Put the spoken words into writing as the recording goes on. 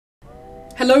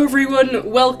Hello everyone,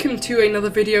 welcome to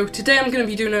another video. Today I'm going to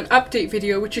be doing an update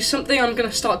video, which is something I'm going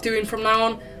to start doing from now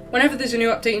on. Whenever there's a new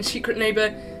update in Secret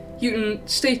Neighbor, you can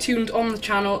stay tuned on the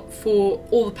channel for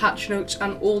all the patch notes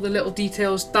and all the little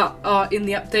details that are in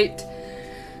the update.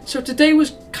 So today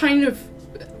was kind of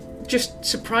just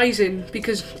surprising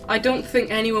because I don't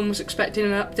think anyone was expecting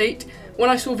an update.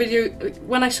 When I saw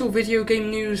video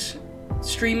game news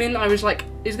streaming, I was like,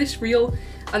 is this real?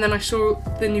 And then I saw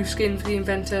the new skin for the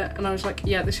Inventor and I was like,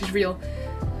 yeah, this is real.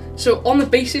 So on the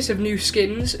basis of new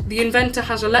skins, the Inventor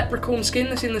has a leprechaun skin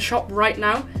that's in the shop right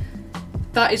now.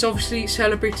 That is obviously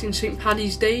celebrating St.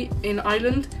 Paddy's Day in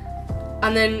Ireland.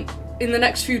 And then in the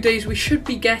next few days we should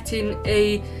be getting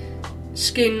a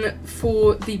skin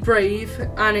for the Brave,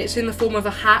 and it's in the form of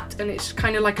a hat, and it's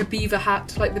kind of like a beaver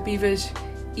hat, like the beaver's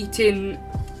eating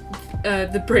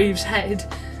the Brave's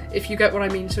head, if you get what I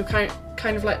mean. So kind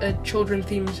of like a children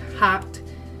themed hat.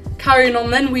 Carrying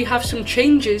on then, we have some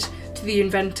changes to the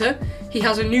Inventor. He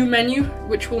has a new menu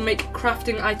which will make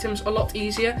crafting items a lot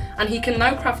easier, and he can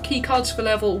now craft keycards for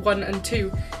level 1 and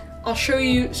 2. I'll show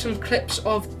you some clips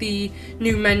of the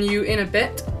new menu in a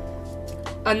bit,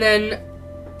 and then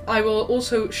I will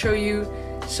also show you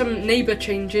some neighbour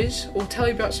changes, or tell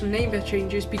you about some neighbour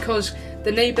changes, because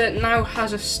the neighbour now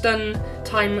has a stun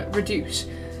time reduce.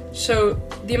 So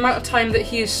the amount of time that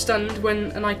he is stunned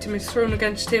when an item is thrown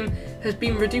against him has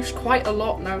been reduced quite a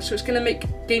lot now, so it's going to make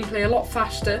gameplay a lot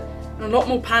faster and a lot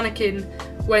more panicking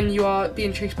when you are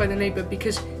being chased by the neighbour,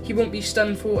 because he won't be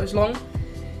stunned for as long.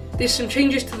 There's some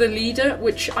changes to the leader,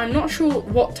 which I'm not sure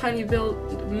what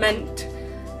TinyBuild meant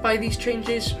by these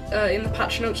changes in the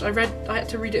patch notes. I had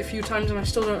to read it a few times and I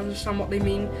still don't understand what they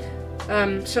mean.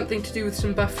 Something to do with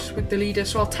some buffs with the leader,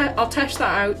 so I'll test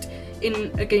that out in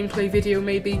a gameplay video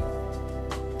maybe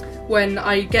when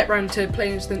I get round to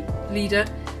playing as the leader.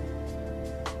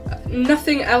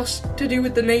 Nothing else to do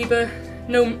with the neighbour,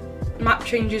 no map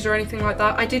changes or anything like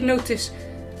that. I did notice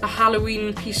a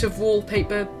Halloween piece of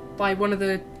wallpaper by one of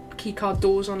the keycard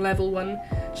doors on level 1,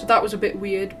 so that was a bit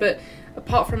weird, but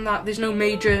apart from that there's no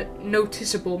major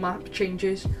noticeable map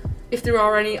changes. If there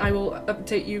are any, I will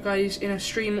update you guys in a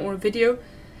stream or a video.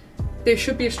 There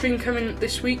should be a stream coming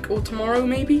this week or tomorrow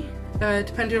maybe,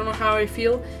 depending on how I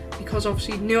feel, because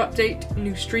obviously new update,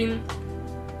 new stream.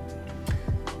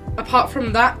 Apart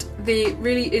from that, there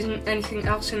really isn't anything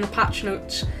else in the patch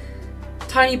notes.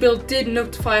 TinyBuild did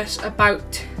notify us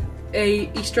about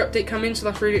a Easter update coming, so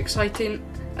that's really exciting.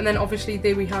 And then obviously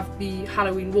there we have the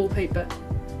Halloween wallpaper.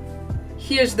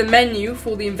 Here's the menu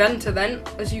for the Inventor then.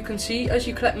 As you can see, as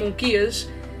you collect more gears,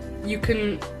 you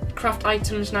can craft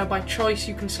items now by choice.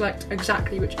 You can select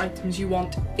exactly which items you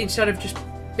want, instead of just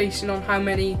basing on how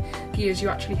many gears you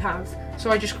actually have.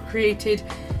 So I just created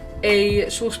a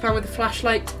saucepan with a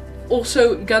flashlight.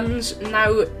 Also guns,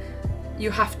 now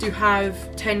you have to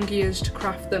have 10 gears to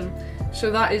craft them. So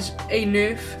that is a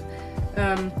nerf.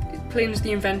 Playing as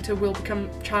the Inventor will become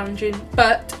challenging,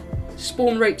 but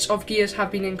spawn rates of gears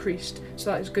have been increased,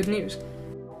 so that is good news.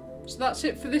 So that's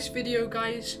it for this video,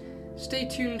 guys. Stay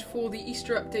tuned for the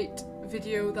Easter update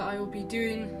video that I will be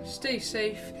doing. Stay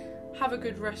safe, have a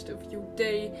good rest of your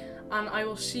day, and I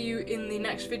will see you in the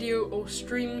next video or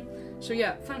stream. So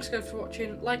yeah, thanks guys for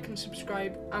watching, like and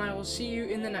subscribe, and I will see you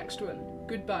in the next one.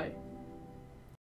 Goodbye.